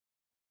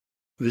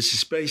This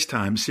is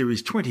Spacetime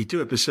Series 22,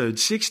 Episode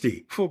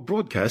 60, for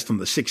broadcast on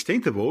the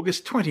 16th of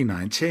August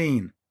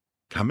 2019.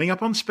 Coming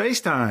up on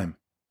Spacetime,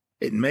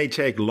 it may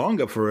take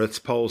longer for Earth's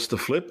poles to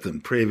flip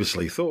than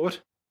previously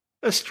thought.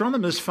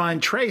 Astronomers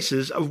find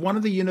traces of one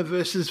of the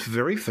universe's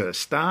very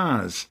first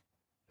stars.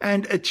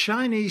 And a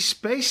Chinese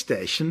space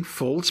station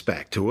falls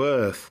back to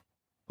Earth.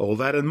 All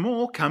that and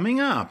more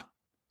coming up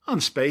on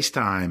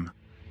Spacetime.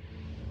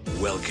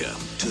 Welcome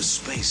to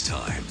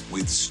Spacetime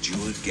with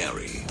Stuart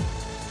Gary.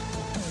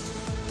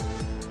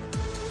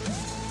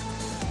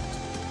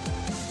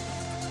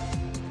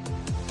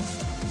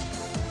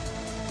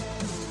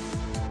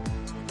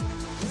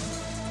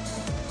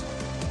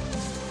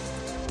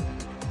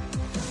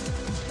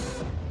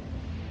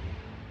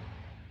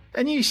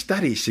 A new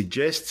study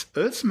suggests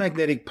Earth's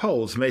magnetic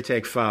poles may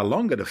take far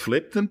longer to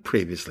flip than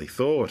previously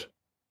thought.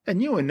 A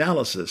new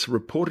analysis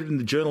reported in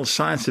the journal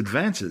Science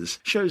Advances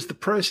shows the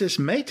process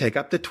may take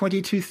up to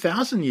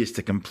 22,000 years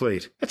to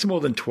complete. That's more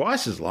than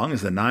twice as long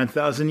as the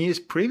 9,000 years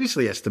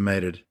previously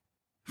estimated.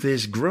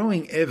 There's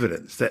growing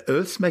evidence that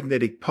Earth's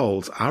magnetic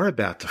poles are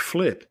about to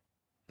flip.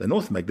 The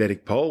North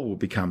Magnetic Pole will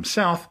become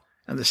South,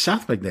 and the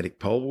South Magnetic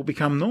Pole will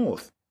become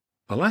North.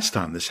 The last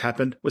time this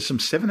happened was some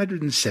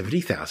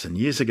 770,000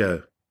 years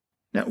ago.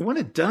 Now, when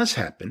it does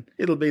happen,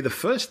 it'll be the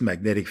first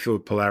magnetic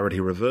field polarity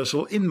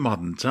reversal in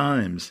modern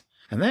times,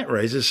 and that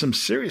raises some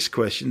serious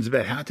questions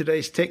about how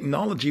today's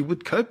technology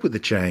would cope with the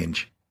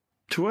change.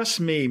 To us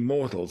mere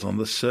mortals on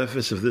the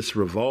surface of this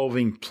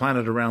revolving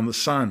planet around the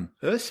sun,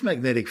 Earth's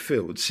magnetic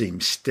field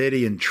seems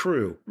steady and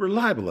true,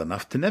 reliable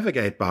enough to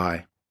navigate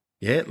by.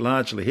 Yet,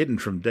 largely hidden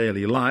from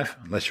daily life,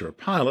 unless you're a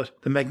pilot,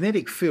 the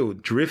magnetic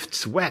field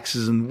drifts,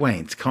 waxes and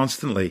wanes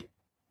constantly.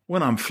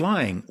 When I'm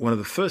flying, one of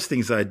the first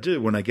things I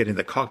do when I get in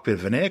the cockpit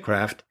of an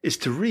aircraft is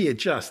to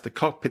readjust the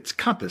cockpit's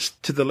compass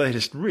to the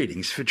latest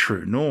readings for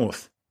true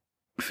north.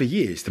 For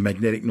years, the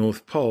magnetic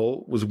North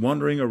Pole was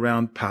wandering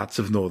around parts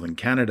of northern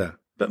Canada,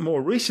 but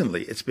more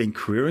recently it's been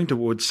careering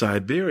towards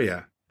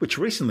Siberia, which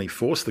recently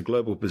forced the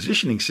Global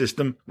Positioning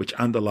System, which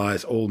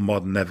underlies all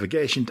modern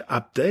navigation, to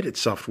update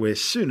its software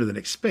sooner than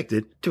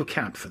expected to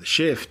account for the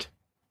shift.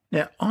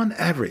 Now, on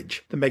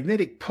average, the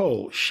magnetic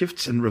pole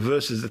shifts and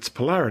reverses its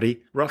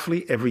polarity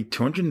roughly every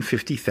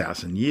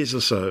 250,000 years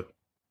or so.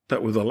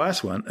 But with the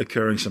last one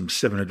occurring some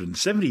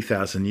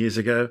 770,000 years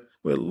ago,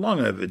 we're long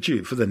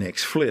overdue for the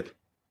next flip.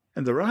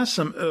 And there are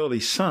some early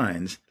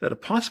signs that a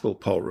possible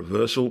pole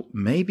reversal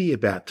may be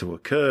about to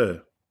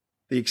occur.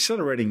 The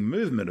accelerating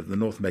movement of the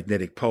North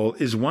Magnetic Pole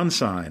is one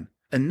sign.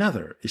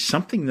 Another is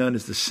something known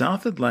as the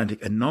South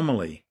Atlantic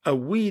Anomaly, a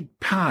weird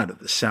part of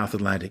the South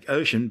Atlantic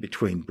Ocean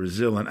between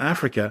Brazil and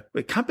Africa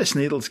where compass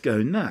needles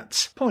go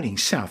nuts, pointing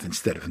south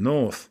instead of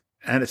north.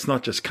 And it's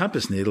not just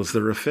compass needles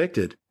that are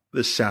affected.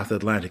 The South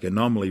Atlantic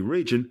Anomaly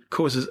region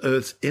causes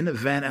Earth's inner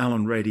Van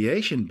Allen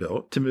radiation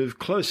belt to move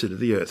closer to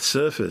the Earth's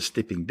surface,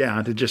 dipping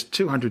down to just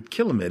 200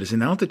 kilometers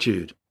in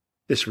altitude.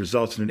 This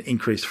results in an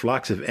increased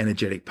flux of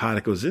energetic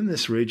particles in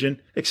this region,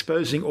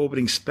 exposing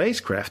orbiting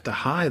spacecraft to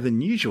higher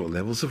than usual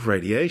levels of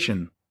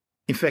radiation.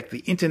 In fact,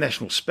 the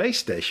International Space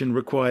Station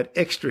required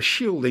extra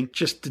shielding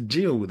just to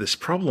deal with this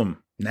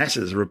problem.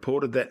 NASA's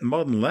reported that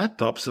modern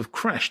laptops have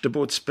crashed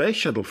aboard space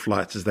shuttle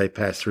flights as they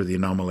pass through the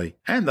anomaly,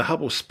 and the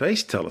Hubble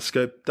Space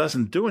Telescope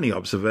doesn't do any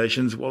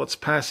observations while it's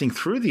passing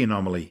through the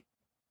anomaly.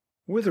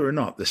 Whether or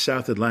not the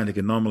South Atlantic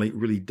Anomaly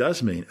really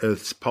does mean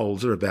Earth's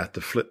poles are about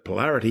to flip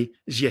polarity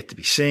is yet to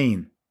be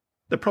seen.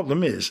 The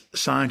problem is,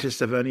 scientists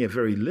have only a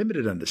very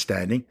limited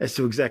understanding as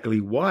to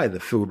exactly why the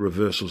field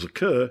reversals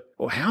occur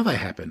or how they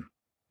happen.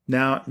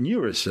 Now, new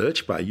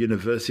research by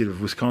University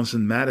of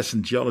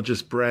Wisconsin-Madison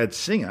geologist Brad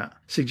Singer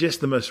suggests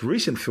the most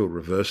recent field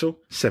reversal,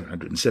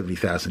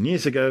 770,000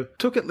 years ago,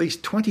 took at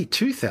least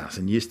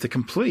 22,000 years to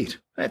complete.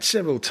 That's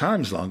several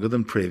times longer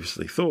than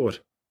previously thought.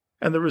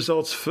 And the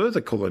results further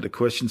call into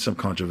question some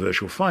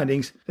controversial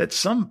findings that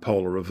some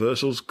polar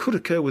reversals could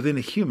occur within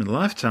a human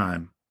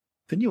lifetime.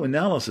 The new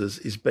analysis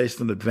is based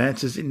on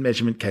advances in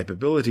measurement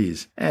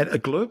capabilities and a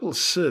global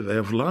survey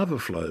of lava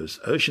flows,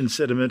 ocean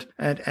sediment,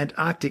 and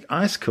Antarctic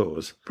ice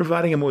cores,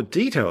 providing a more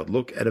detailed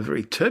look at a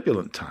very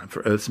turbulent time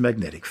for Earth's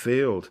magnetic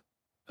field.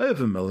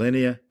 Over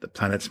millennia, the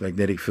planet's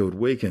magnetic field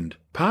weakened,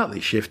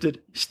 partly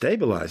shifted,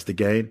 stabilized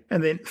again,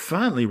 and then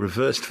finally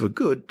reversed for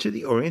good to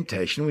the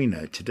orientation we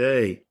know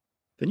today.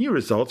 The new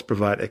results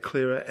provide a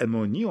clearer and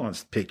more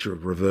nuanced picture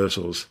of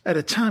reversals, at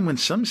a time when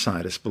some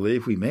scientists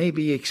believe we may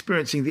be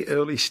experiencing the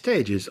early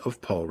stages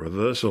of pole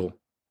reversal.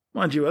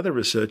 Mind you, other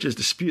researchers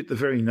dispute the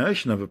very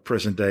notion of a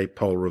present-day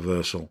pole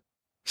reversal.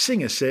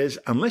 Singer says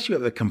unless you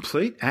have a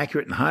complete,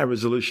 accurate and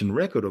high-resolution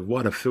record of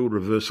what a field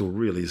reversal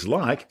really is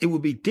like, it will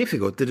be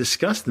difficult to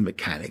discuss the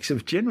mechanics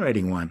of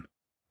generating one.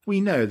 We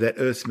know that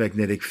Earth's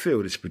magnetic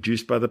field is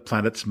produced by the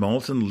planet's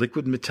molten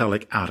liquid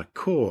metallic outer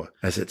core,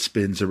 as it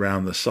spins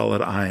around the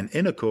solid iron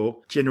inner core,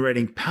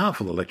 generating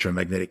powerful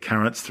electromagnetic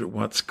currents through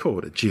what's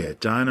called a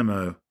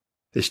geodynamo.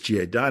 This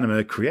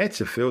geodynamo creates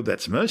a field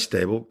that's most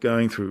stable,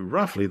 going through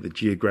roughly the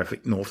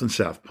geographic north and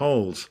south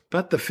poles,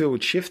 but the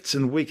field shifts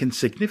and weakens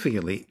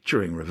significantly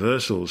during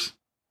reversals.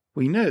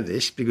 We know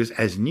this because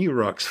as new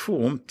rocks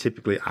form,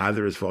 typically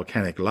either as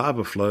volcanic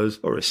lava flows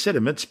or as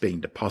sediments being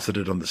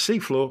deposited on the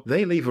seafloor,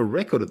 they leave a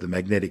record of the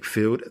magnetic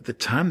field at the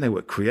time they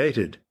were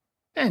created.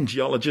 And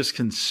geologists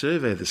can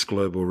survey this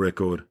global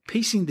record,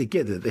 piecing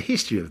together the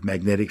history of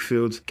magnetic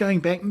fields going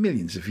back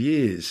millions of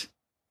years.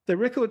 The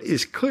record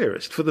is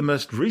clearest for the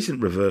most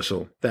recent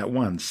reversal, that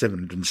one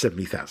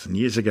 770,000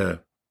 years ago.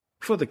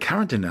 For the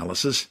current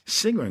analysis,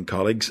 Singer and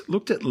colleagues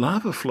looked at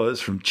lava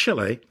flows from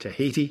Chile,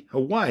 Tahiti,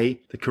 Hawaii,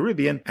 the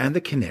Caribbean, and the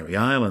Canary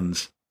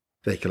Islands.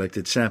 They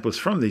collected samples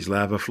from these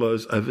lava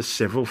flows over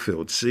several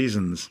field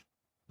seasons.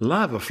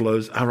 Lava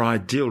flows are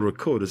ideal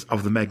recorders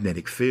of the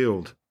magnetic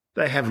field.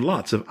 They have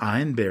lots of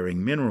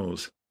iron-bearing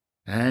minerals,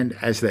 and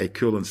as they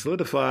cool and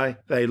solidify,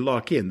 they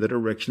lock in the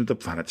direction of the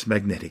planet's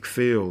magnetic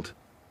field.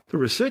 The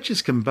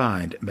researchers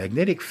combined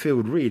magnetic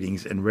field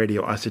readings and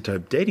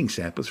radioisotope dating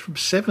samples from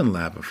 7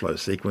 lava flow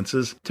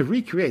sequences to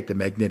recreate the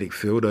magnetic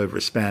field over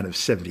a span of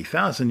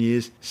 70,000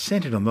 years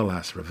centered on the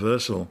last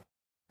reversal.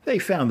 They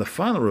found the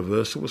final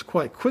reversal was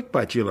quite quick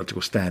by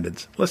geological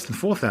standards, less than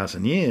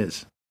 4,000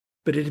 years.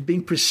 But it had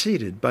been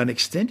preceded by an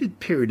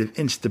extended period of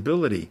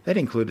instability that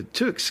included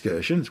 2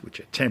 excursions, which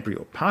are temporary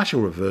or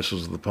partial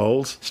reversals of the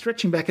poles,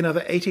 stretching back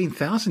another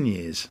 18,000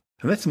 years.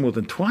 And that's more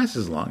than twice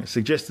as long as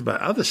suggested by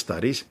other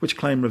studies which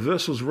claim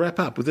reversals wrap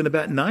up within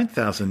about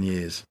 9,000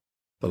 years.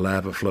 The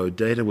lava flow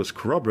data was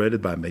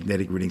corroborated by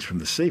magnetic readings from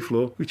the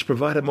seafloor, which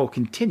provide a more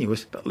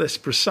continuous but less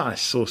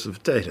precise source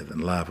of data than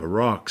lava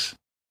rocks.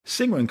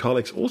 Singer and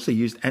colleagues also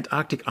used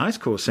Antarctic ice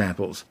core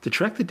samples to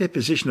track the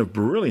deposition of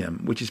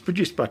beryllium, which is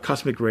produced by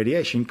cosmic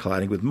radiation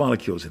colliding with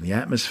molecules in the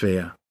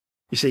atmosphere.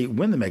 You see,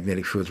 when the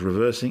magnetic field is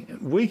reversing,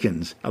 it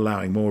weakens,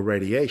 allowing more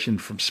radiation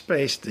from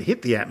space to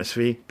hit the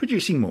atmosphere,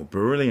 producing more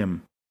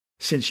beryllium.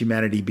 Since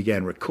humanity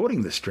began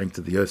recording the strength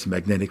of the Earth's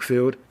magnetic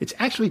field, it's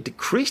actually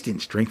decreased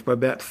in strength by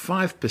about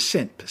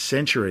 5% per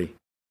century.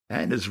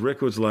 And as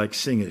records like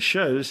Singer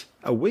shows,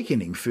 a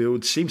weakening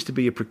field seems to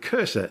be a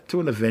precursor to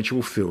an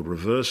eventual field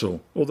reversal,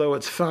 although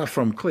it's far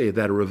from clear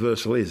that a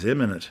reversal is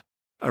imminent.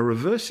 A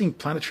reversing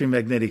planetary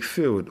magnetic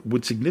field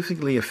would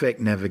significantly affect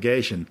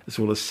navigation as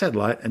well as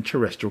satellite and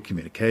terrestrial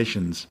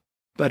communications.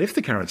 But if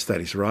the current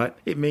study's right,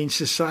 it means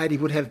society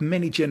would have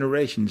many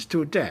generations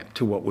to adapt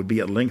to what would be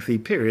a lengthy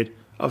period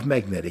of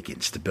magnetic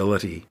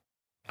instability.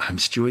 I'm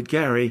Stuart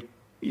Gary.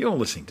 You're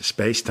listening to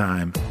Space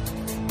Time.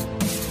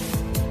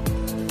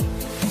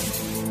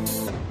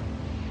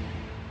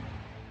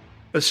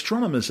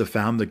 Astronomers have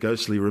found the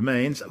ghostly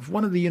remains of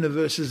one of the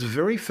universe's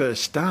very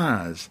first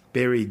stars,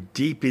 buried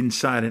deep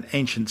inside an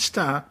ancient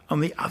star on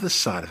the other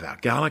side of our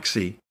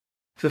galaxy.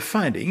 The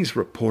findings,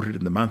 reported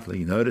in the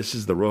monthly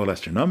notices the Royal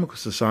Astronomical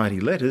Society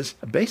letters,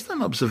 are based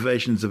on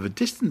observations of a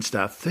distant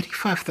star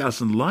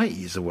 35,000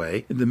 light-years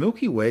away in the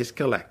Milky Way's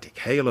galactic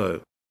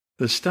halo.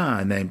 The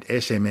star, named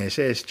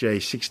SMSS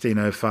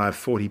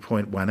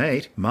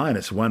J160540.18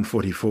 minus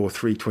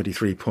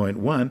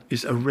 144.323.1,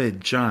 is a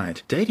red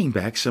giant dating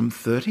back some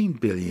 13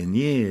 billion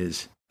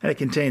years, and it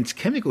contains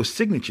chemical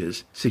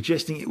signatures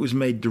suggesting it was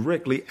made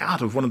directly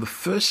out of one of the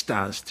first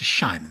stars to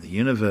shine in the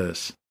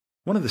universe.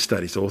 One of the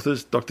study's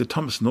authors, Dr.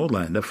 Thomas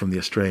Nordlander from the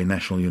Australian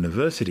National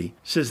University,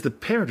 says the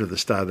parent of the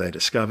star they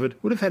discovered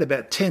would have had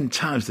about 10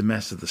 times the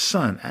mass of the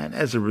Sun and,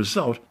 as a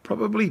result,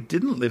 probably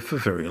didn't live for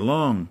very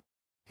long.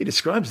 He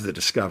describes the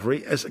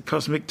discovery as a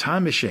cosmic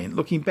time machine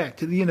looking back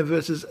to the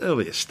universe's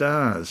earliest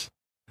stars.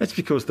 That's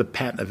because the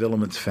pattern of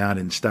elements found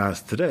in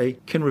stars today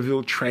can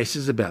reveal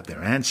traces about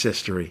their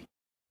ancestry.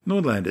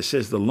 Nordlander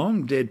says the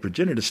long-dead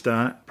progenitor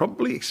star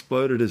probably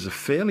exploded as a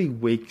fairly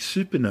weak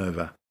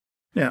supernova.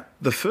 Now,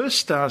 the first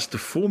stars to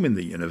form in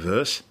the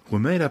universe were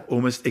made up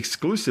almost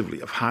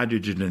exclusively of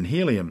hydrogen and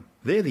helium.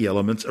 They're the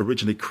elements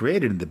originally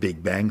created in the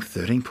Big Bang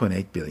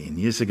 13.8 billion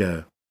years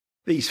ago.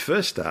 These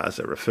first stars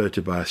are referred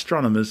to by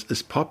astronomers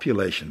as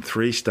population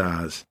 3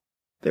 stars.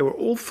 They were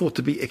all thought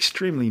to be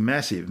extremely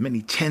massive,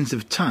 many tens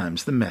of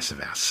times the mass of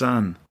our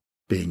Sun.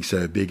 Being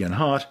so big and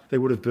hot, they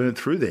would have burnt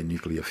through their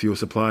nuclear fuel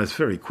supplies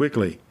very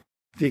quickly.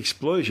 The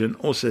explosion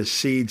also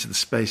seeds the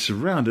space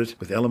around it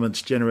with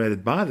elements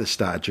generated by the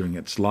star during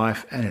its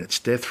life and in its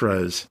death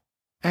throes.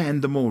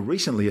 And the more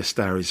recently a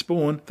star is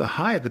born, the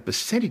higher the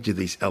percentage of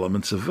these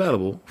elements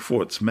available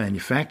for its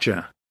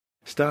manufacture.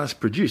 Stars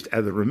produced out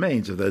of the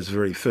remains of those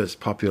very first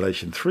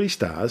population 3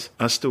 stars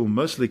are still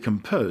mostly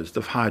composed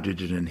of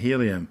hydrogen and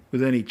helium,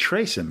 with only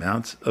trace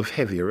amounts of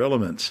heavier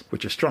elements,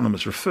 which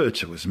astronomers refer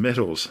to as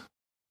metals.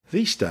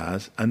 These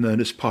stars are known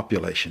as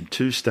population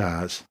 2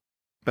 stars.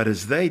 But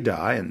as they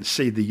die and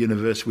seed the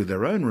universe with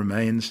their own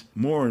remains,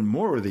 more and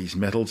more of these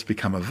metals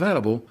become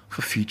available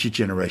for future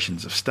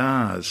generations of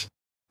stars.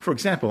 For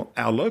example,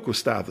 our local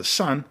star, the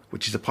Sun,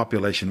 which is a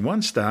population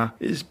 1 star,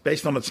 is,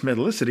 based on its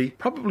metallicity,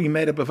 probably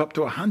made up of up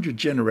to 100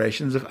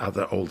 generations of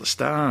other older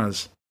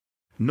stars.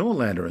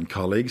 Nordlander and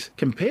colleagues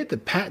compared the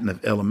pattern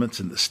of elements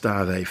in the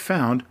star they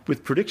found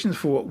with predictions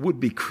for what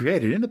would be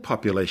created in a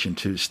population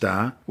 2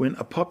 star when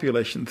a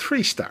population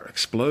 3 star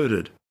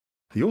exploded.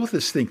 The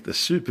authors think the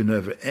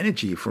supernova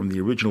energy from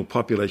the original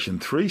Population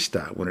 3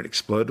 star when it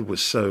exploded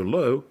was so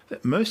low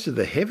that most of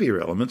the heavier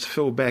elements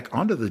fell back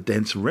onto the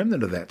dense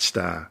remnant of that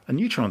star, a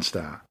neutron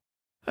star.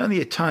 Only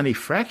a tiny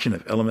fraction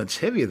of elements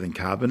heavier than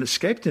carbon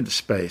escaped into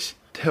space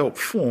to help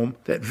form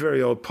that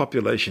very old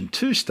Population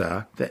 2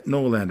 star that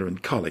Norlander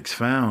and colleagues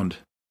found.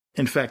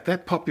 In fact,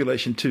 that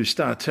Population 2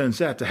 star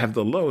turns out to have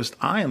the lowest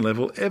iron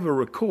level ever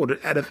recorded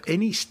out of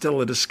any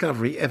stellar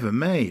discovery ever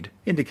made,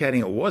 indicating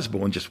it was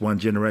born just one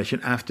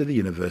generation after the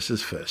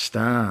universe's first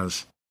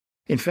stars.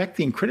 In fact,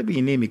 the incredibly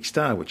anemic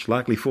star, which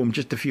likely formed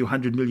just a few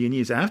 100 million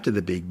years after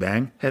the Big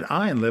Bang, had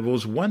iron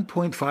levels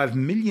 1.5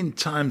 million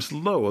times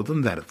lower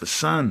than that of the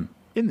Sun.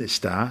 In this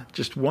star,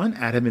 just one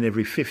atom in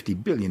every 50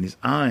 billion is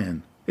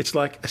iron. It's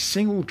like a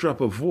single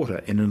drop of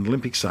water in an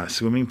Olympic-sized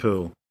swimming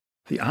pool.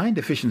 The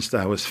iron-deficient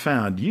star was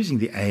found using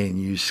the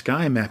ANU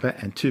Sky Mapper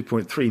and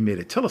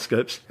 2.3-metre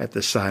telescopes at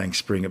the Sighing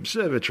Spring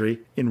Observatory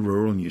in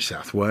rural New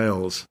South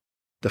Wales.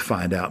 To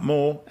find out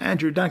more,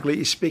 Andrew Dunkley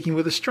is speaking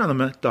with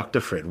astronomer Dr.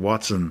 Fred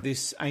Watson.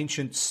 This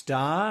ancient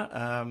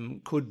star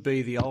could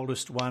be the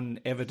oldest one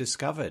ever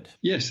discovered.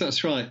 Yes,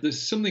 that's right. There's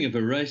something of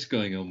a race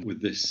going on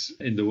with this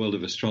in the world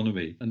of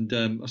astronomy, and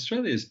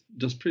Australia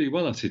does pretty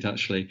well at it,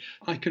 actually.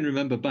 I can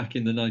remember back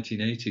in the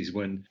 1980s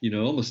when,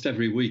 almost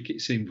every week it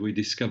seemed we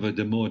discovered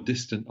a more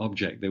distant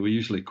object. They were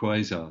usually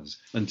quasars.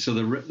 And so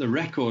the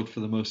record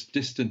for the most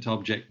distant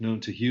object known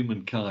to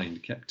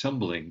humankind kept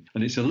tumbling.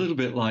 And it's a little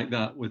bit like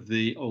that with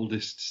the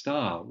oldest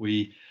star.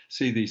 We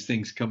see these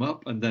things come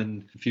up, and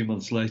then a few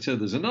months later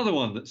there's another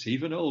one that's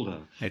even older.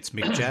 It's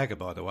Mick Jagger,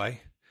 by the way.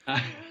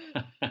 I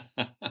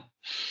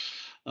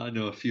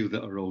know a few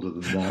that are older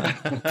than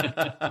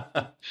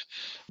that.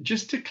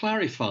 Just to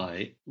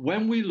clarify,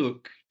 when we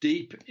look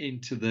deep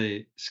into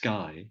the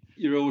sky,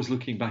 you're always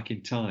looking back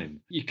in time.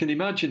 You can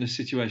imagine a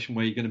situation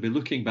where you're going to be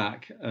looking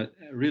back at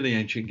really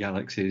ancient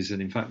galaxies, and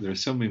in fact there are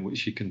some in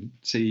which you can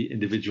see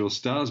individual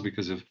stars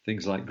because of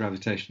things like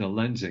gravitational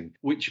lensing,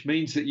 which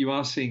means that you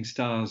are seeing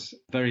stars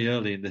very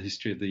early in the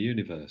history of the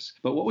universe.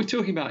 But what we're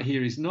talking about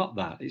here is not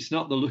that. It's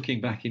not the looking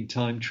back in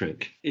time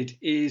trick. It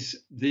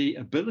is the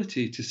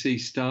ability to see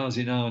stars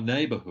in our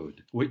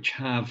neighbourhood which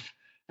have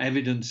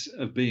evidence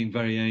of being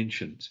very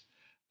ancient.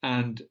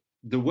 And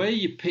the way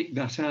you pick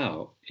that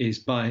out is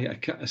by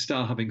a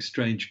star having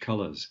strange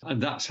colours.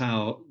 And that's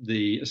how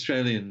the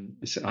Australian,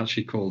 it's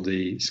actually called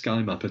the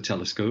Sky Mapper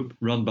telescope,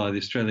 run by the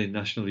Australian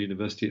National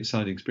University at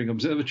Sighing Spring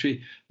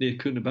Observatory near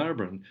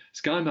Coonabarabran.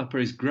 Sky Mapper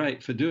is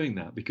great for doing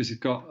that because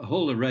it's got a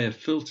whole array of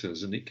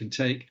filters, and it can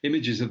take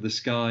images of the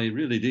sky,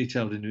 really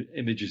detailed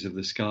images of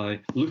the sky,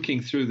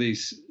 looking through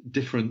these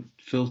different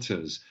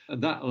filters.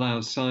 And that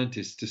allows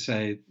scientists to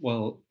say,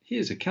 well,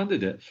 here's a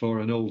candidate for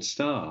an old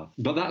star.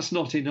 But that's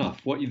not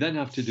enough. What you then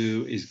have to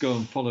do is go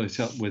and follow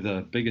it up with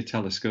a bigger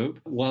telescope,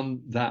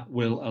 one that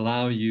will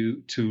allow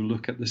you to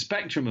look at the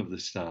spectrum of the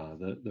star,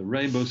 the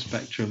rainbow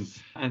spectrum,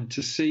 and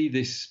to see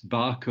this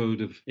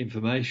barcode of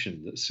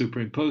information that's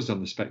superimposed on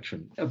the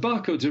spectrum. A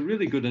barcode's a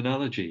really good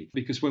analogy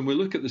because when we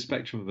look at the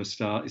spectrum of a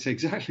star, it's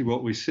exactly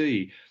what we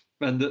see.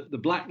 And the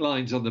black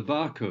lines on the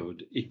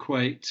barcode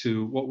equate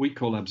to what we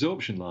call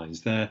absorption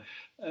lines. They're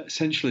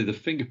essentially the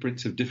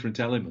fingerprints of different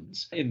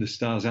elements in the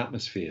star's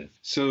atmosphere.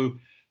 So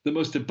the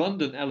most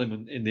abundant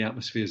element in the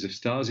atmospheres of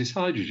stars is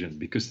hydrogen,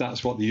 because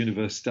that's what the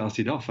universe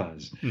started off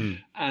as.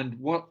 And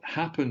what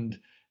happened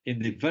in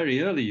the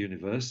very early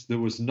universe, there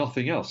was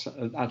nothing else.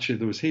 Actually,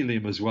 there was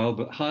helium as well,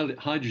 but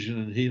hydrogen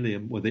and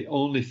helium were the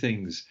only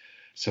things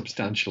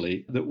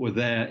substantially that were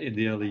there in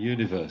the early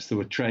universe. There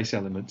were trace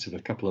elements of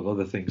a couple of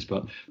other things,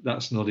 but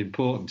that's not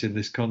important in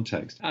this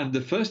context. And the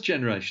first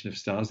generation of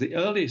stars, the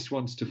earliest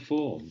ones to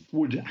form,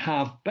 would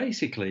have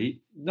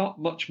basically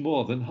not much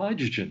more than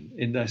hydrogen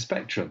in their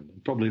spectrum,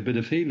 probably a bit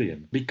of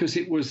helium, because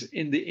it was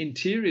in the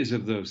interiors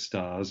of those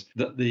stars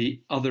that the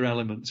other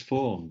elements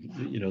formed.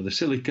 The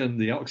silicon,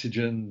 the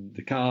oxygen,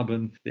 the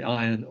carbon, the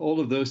iron, all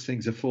of those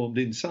things are formed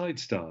inside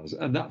stars.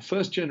 And that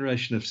first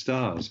generation of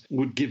stars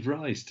would give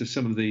rise to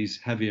some of these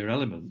heavier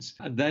elements.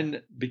 And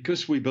then,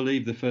 because we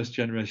believe the first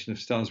generation of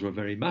stars were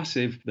very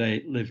massive,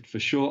 they lived for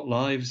short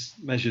lives,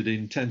 measured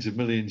in tens of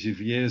millions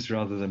of years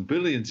rather than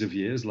billions of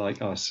years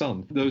like our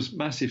sun. Those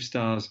massive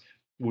stars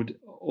would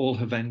all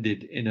have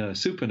ended in a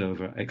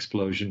supernova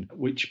explosion,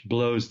 which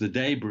blows the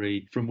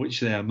debris from which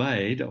they are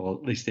made, or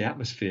at least the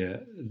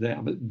atmosphere,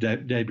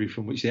 the debris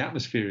from which the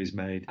atmosphere is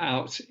made,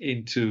 out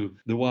into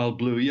the wild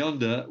blue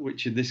yonder,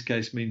 which in this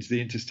case means the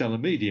interstellar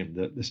medium,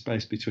 the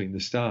space between the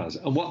stars.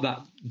 And what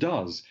that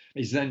does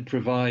is then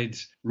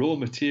provides raw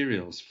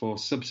materials for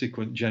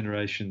subsequent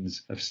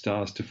generations of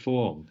stars to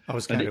form. I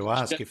was going to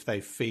ask if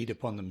they feed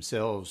upon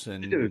themselves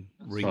and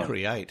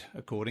recreate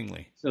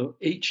accordingly. So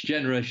each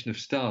generation of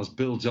stars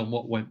builds on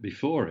what went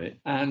before it,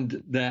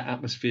 and their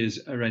atmospheres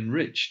are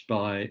enriched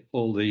by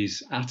all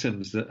these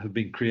atoms that have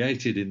been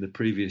created in the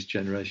previous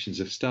generations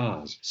of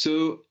stars.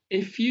 So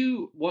if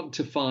you want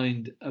to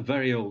find a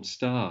very old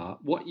star,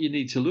 what you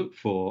need to look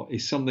for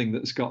is something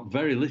that's got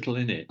very little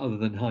in it other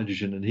than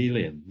hydrogen and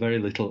helium, very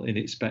little in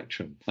its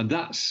spectrum. And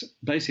that's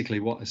basically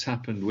what has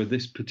happened with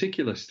this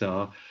particular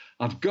star.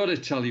 I've got to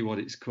tell you what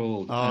it's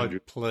called. Oh, Andrew.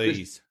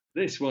 please.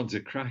 This one's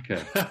a cracker.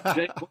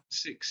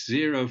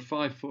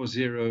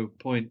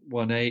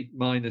 J160540.18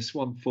 minus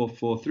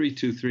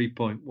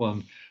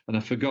 144323.1. And I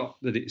forgot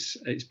that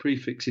its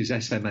prefix is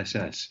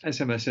SMSS.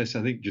 SMSS,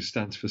 I think, just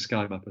stands for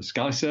Sky Mapper.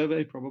 Sky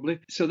Survey, probably.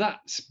 So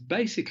that's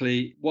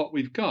basically what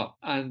we've got.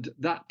 And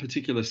that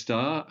particular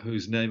star,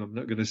 whose name I'm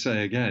not going to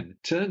say again,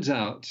 turns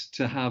out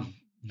to have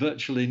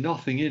virtually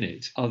nothing in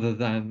it other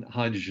than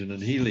hydrogen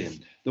and helium.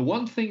 The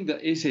one thing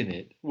that is in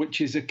it, which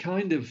is a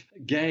kind of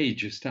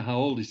gauge as to how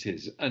old it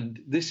is, and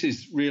this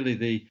is really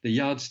the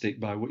yardstick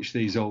by which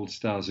these old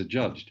stars are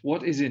judged,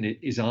 what is in it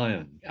is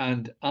iron.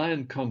 And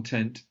iron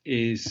content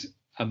is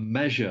a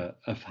measure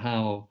of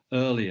how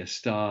early a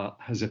star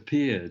has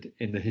appeared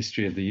in the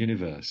history of the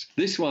universe.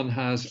 This one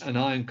has an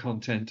iron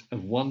content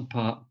of 1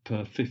 part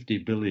per 50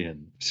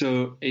 billion.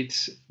 So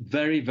it's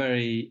very,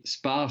 very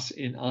sparse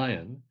in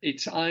iron.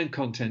 Its iron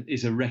content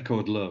is a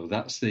record low.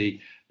 That's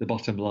the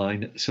bottom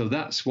line. So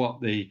that's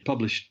what the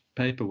published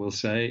paper will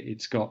say.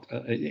 It's got,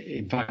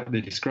 in fact,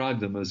 they describe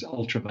them as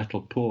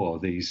ultra-metal poor,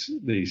 these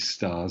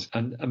stars.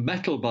 And a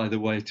metal, by the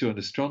way, to an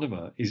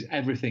astronomer is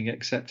everything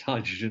except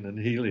hydrogen and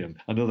helium.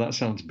 I know that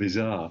sounds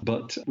bizarre,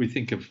 but we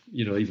think of,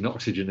 even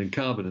oxygen and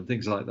carbon and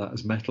things like that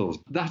as metals.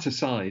 That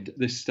aside,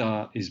 this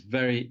star is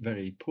very,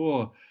 very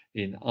poor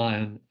in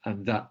iron,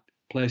 and that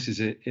places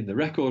it in the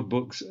record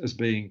books as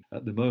being,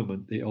 at the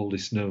moment, the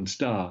oldest known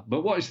star.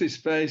 But watch this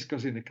space,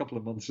 because in a couple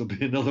of months there'll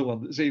be another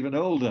one that's even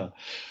older.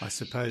 I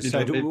suppose.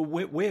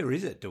 Where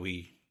is it?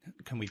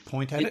 Can we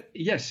point at it?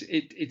 Yes,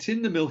 it's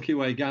in the Milky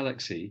Way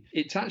galaxy.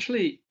 It's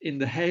actually in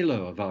the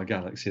halo of our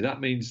galaxy. That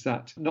means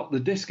that not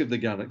the disk of the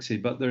galaxy,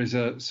 but there is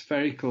a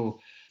spherical,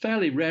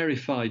 fairly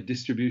rarefied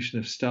distribution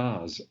of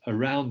stars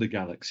around the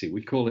galaxy.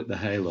 We call it the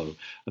halo,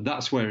 and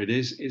that's where it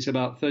is. It's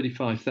about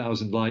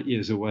 35,000 light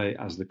years away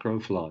as the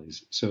crow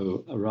flies,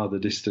 so a rather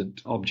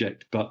distant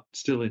object, but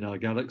still in our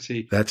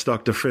galaxy. That's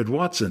Dr. Fred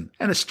Watson,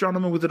 an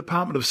astronomer with the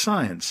Department of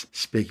Science,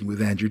 speaking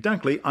with Andrew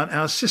Dunkley on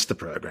our sister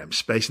program,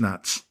 Space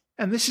Nuts.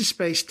 And this is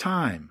Space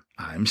Time.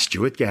 I'm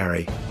Stuart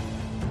Gary.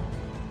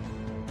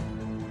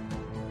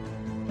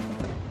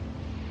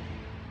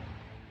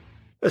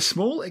 A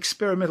small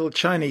experimental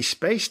Chinese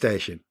space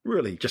station,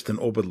 really just an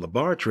orbital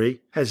laboratory,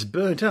 has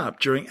burnt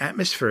up during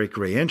atmospheric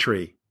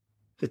re-entry.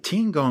 The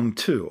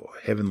Tiangong-2, or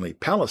Heavenly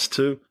Palace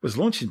 2, was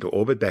launched into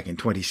orbit back in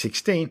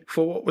 2016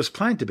 for what was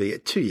planned to be a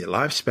 2-year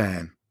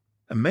lifespan.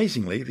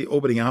 Amazingly, the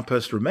orbiting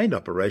outpost remained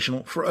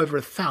operational for over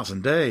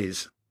 1,000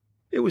 days.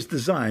 It was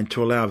designed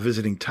to allow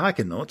visiting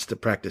taikonauts to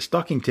practice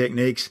docking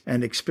techniques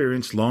and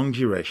experience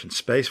long-duration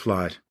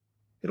spaceflight.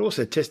 It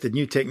also tested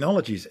new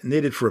technologies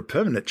needed for a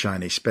permanent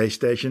Chinese space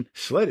station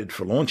slated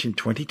for launch in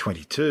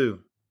 2022.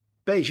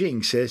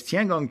 Beijing says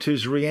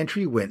Tiangong-2's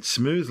re-entry went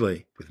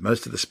smoothly, with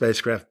most of the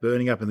spacecraft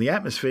burning up in the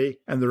atmosphere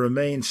and the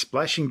remains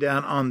splashing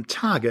down on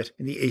target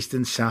in the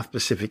eastern South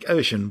Pacific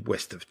Ocean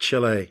west of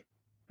Chile.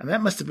 And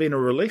that must have been a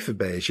relief for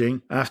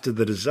Beijing after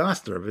the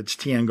disaster of its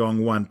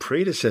Tiangong-1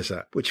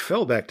 predecessor, which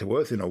fell back to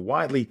Earth in a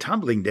widely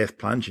tumbling death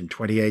plunge in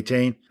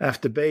 2018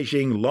 after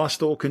Beijing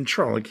lost all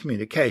control and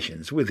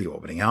communications with the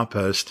orbiting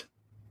outpost.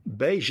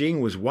 Beijing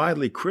was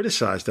widely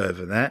criticized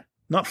over that,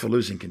 not for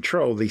losing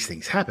control, these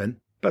things happen,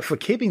 but for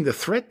keeping the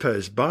threat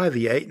posed by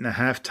the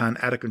 8.5-ton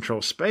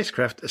out-of-control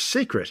spacecraft a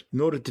secret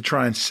in order to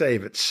try and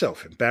save its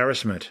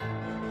self-embarrassment.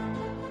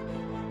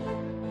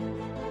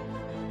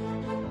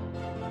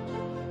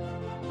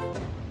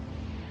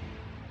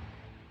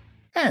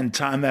 And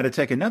time now to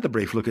take another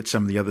brief look at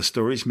some of the other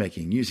stories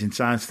making news in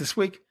science this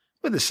week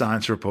with the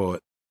Science Report.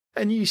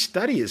 A new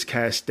study has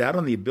cast doubt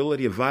on the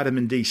ability of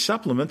vitamin D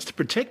supplements to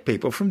protect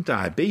people from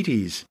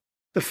diabetes.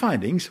 The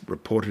findings,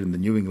 reported in the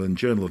New England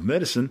Journal of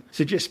Medicine,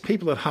 suggest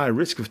people at high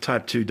risk of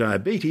type 2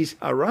 diabetes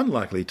are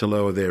unlikely to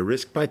lower their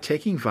risk by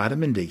taking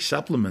vitamin D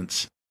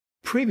supplements.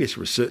 Previous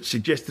research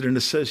suggested an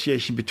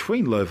association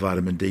between low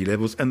vitamin D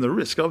levels and the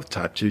risk of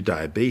type 2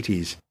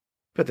 diabetes.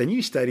 But the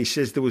new study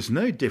says there was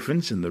no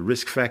difference in the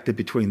risk factor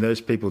between those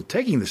people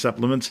taking the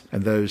supplements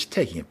and those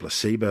taking a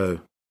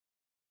placebo.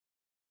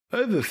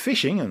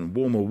 Overfishing and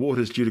warmer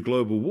waters due to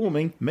global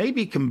warming may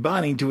be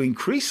combining to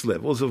increase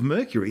levels of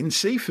mercury in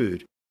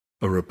seafood.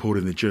 A report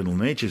in the journal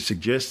Nature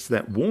suggests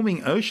that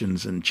warming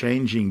oceans and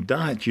changing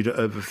diet due to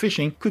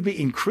overfishing could be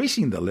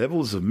increasing the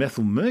levels of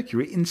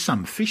methylmercury in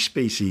some fish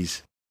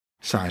species.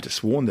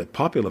 Scientists warn that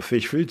popular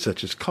fish foods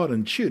such as cod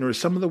and tuna are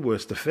some of the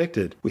worst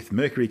affected, with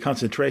mercury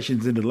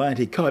concentrations in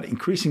Atlantic cod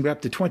increasing by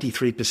up to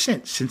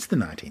 23% since the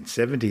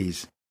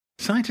 1970s.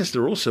 Scientists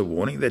are also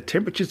warning that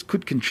temperatures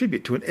could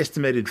contribute to an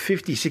estimated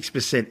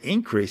 56%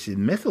 increase in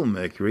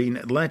methylmercury in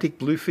Atlantic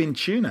bluefin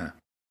tuna.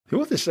 The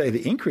authors say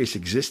the increase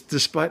exists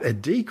despite a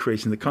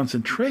decrease in the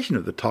concentration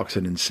of the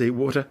toxin in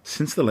seawater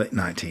since the late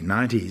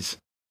 1990s.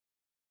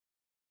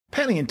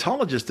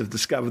 Paleontologists have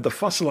discovered the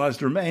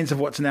fossilized remains of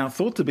what's now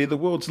thought to be the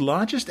world's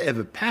largest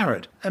ever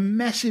parrot, a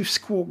massive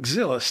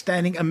squawkzilla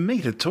standing a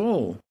metre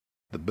tall.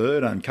 The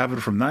bird,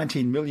 uncovered from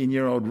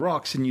 19-million-year-old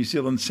rocks in New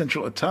Zealand's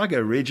central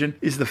Otago region,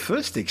 is the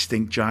first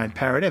extinct giant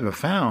parrot ever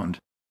found.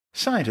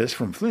 Scientists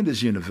from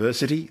Flinders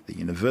University, the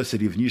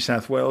University of New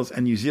South Wales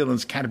and New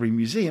Zealand's Canterbury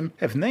Museum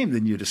have named the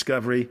new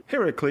discovery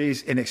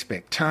Heracles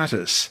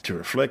inexpectatus to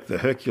reflect the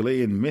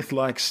Herculean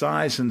myth-like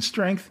size and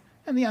strength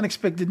and the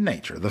unexpected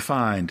nature of the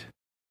find.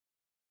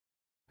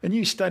 A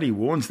new study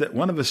warns that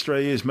one of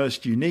Australia's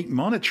most unique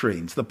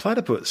monotrines, the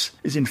platypus,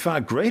 is in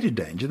far greater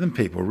danger than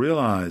people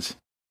realise.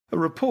 A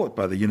report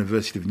by the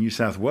University of New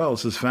South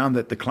Wales has found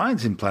that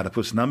declines in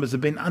platypus numbers have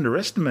been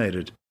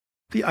underestimated.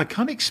 The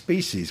iconic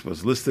species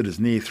was listed as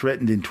near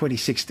threatened in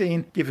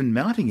 2016, given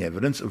mounting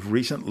evidence of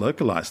recent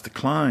localised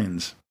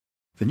declines.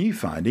 The new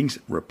findings,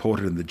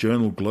 reported in the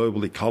journal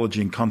Global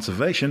Ecology and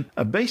Conservation,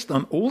 are based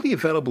on all the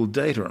available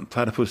data on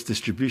platypus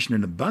distribution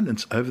and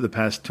abundance over the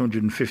past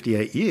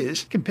 258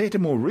 years, compared to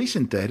more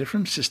recent data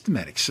from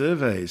systematic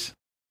surveys.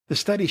 The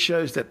study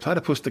shows that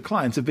platypus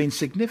declines have been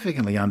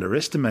significantly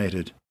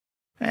underestimated.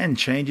 And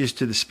changes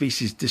to the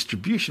species'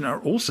 distribution are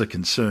also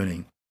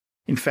concerning.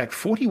 In fact,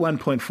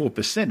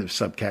 41.4% of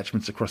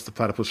subcatchments across the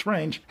platypus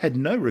range had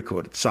no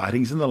recorded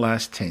sightings in the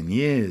last 10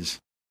 years.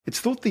 It's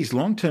thought these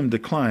long-term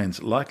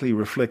declines likely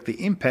reflect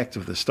the impact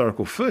of the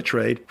historical fur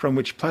trade from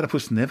which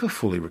platypus never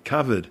fully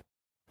recovered.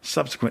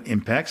 Subsequent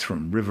impacts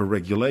from river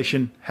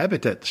regulation,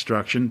 habitat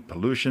destruction,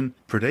 pollution,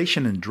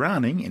 predation and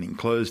drowning in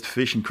enclosed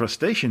fish and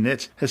crustacean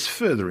nets has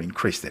further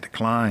increased their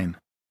decline.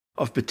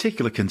 Of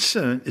particular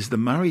concern is the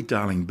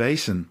Murray-Darling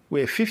Basin,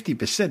 where 50%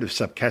 of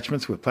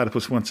subcatchments where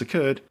platypus once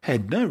occurred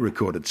had no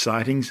recorded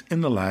sightings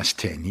in the last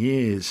 10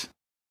 years.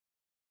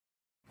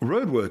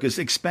 Road workers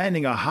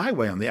expanding a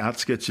highway on the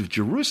outskirts of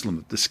Jerusalem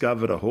have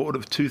discovered a hoard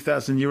of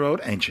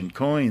 2,000-year-old ancient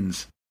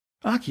coins.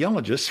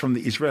 Archaeologists from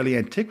the Israeli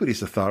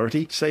Antiquities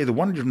Authority say the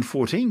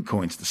 114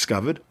 coins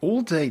discovered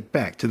all date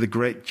back to the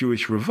Great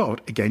Jewish Revolt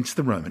against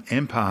the Roman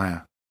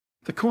Empire.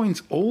 The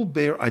coins all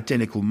bear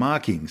identical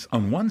markings.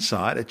 On one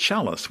side, a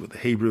chalice with the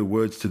Hebrew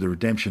words to the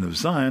redemption of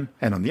Zion,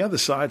 and on the other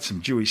side,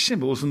 some Jewish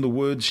symbols and the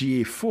words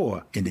year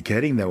 4,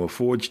 indicating they were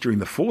forged during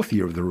the 4th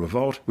year of the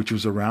revolt, which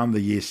was around the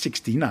year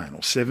 69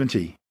 or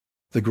 70.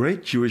 The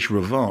Great Jewish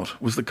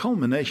Revolt was the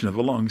culmination of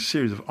a long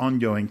series of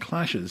ongoing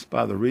clashes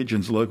by the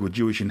region's local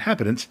Jewish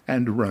inhabitants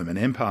and the Roman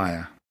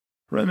Empire.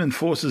 Roman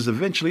forces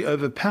eventually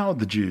overpowered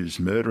the Jews,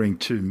 murdering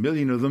 2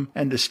 million of them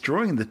and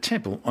destroying the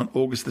temple on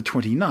August the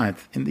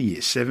 29th in the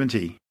year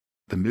 70.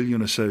 The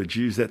million or so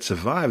Jews that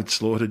survived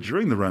slaughter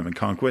during the Roman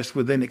conquest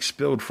were then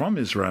expelled from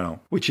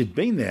Israel, which had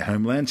been their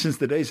homeland since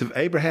the days of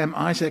Abraham,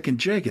 Isaac and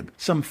Jacob,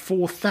 some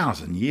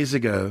 4,000 years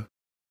ago.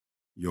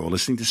 You're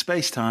listening to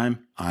Space Time.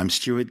 I'm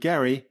Stuart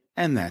Gary,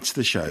 and that's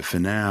the show for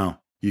now.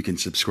 You can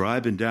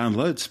subscribe and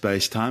download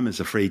Space Time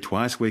as a free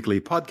twice-weekly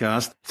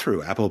podcast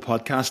through Apple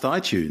Podcast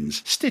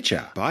iTunes,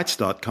 Stitcher,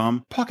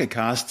 Bytes.com, Pocket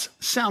Casts,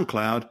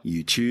 SoundCloud,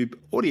 YouTube,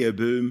 Audio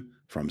Boom,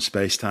 from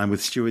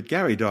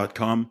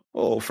spacetimewithstuartgary.com,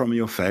 or from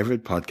your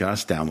favourite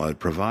podcast download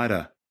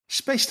provider.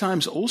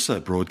 Spacetime's also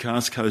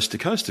broadcast coast to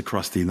coast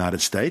across the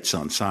United States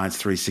on Science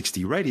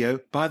 360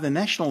 Radio by the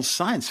National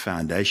Science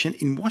Foundation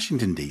in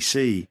Washington,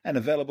 D.C., and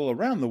available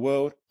around the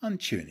world on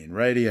TuneIn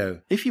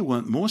Radio. If you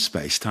want more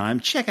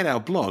Spacetime, check out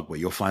our blog where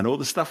you'll find all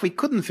the stuff we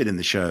couldn't fit in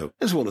the show,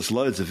 as well as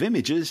loads of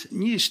images,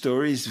 news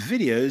stories,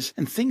 videos,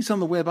 and things on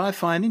the web I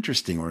find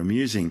interesting or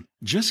amusing.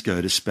 Just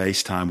go to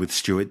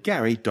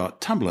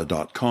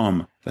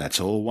spacetimewithstuartgary.tumblr.com.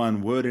 That's all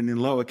one word and in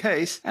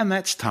lowercase, and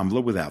that's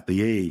Tumblr without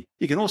the E.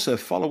 You can also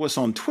follow us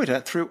on Twitter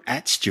through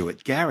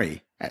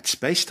 @StuartGary, at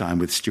Spacetime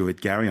with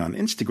Stuart Gary on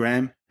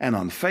Instagram, and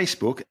on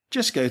Facebook,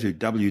 just go to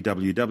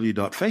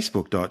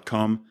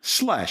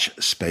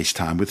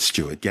www.facebook.com/Spacetime with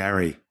Stuart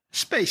Gary.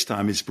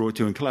 Spacetime is brought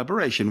to you in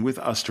collaboration with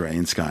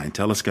Australian Sky and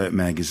Telescope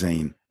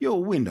magazine,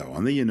 your window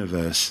on the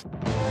universe.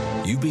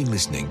 You've been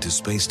listening to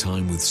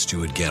Spacetime with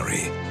Stuart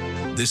Gary.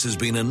 This has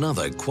been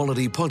another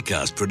quality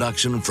podcast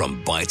production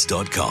from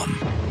Bytes.com.